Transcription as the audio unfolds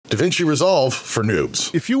DaVinci Resolve for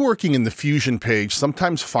noobs. If you're working in the Fusion page,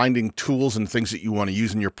 sometimes finding tools and things that you want to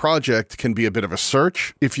use in your project can be a bit of a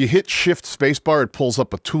search. If you hit Shift Spacebar, it pulls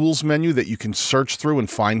up a tools menu that you can search through and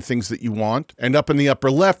find things that you want. And up in the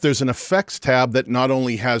upper left, there's an effects tab that not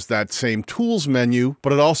only has that same tools menu,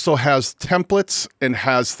 but it also has templates and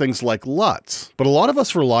has things like LUTs. But a lot of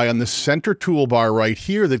us rely on this center toolbar right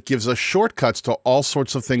here that gives us shortcuts to all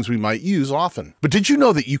sorts of things we might use often. But did you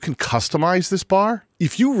know that you can customize this bar?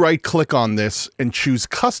 If you right-click on this and choose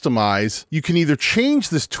Customize, you can either change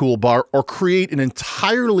this toolbar or create an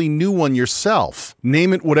entirely new one yourself.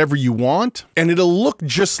 Name it whatever you want, and it'll look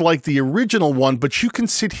just like the original one, but you can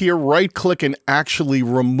sit here, right-click, and actually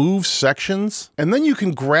remove sections. And then you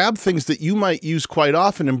can grab things that you might use quite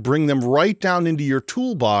often and bring them right down into your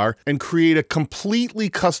toolbar and create a completely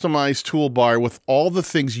customized toolbar with all the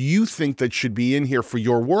things you think that should be in here for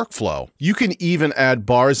your workflow. You can even add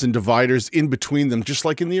bars and dividers in between them, just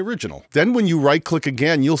like in the original. Then when you right-click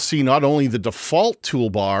again, you'll see not only the default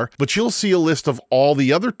toolbar, but you'll see a list of all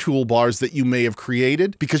the other toolbars that you may have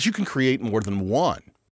created, because you can create more than one.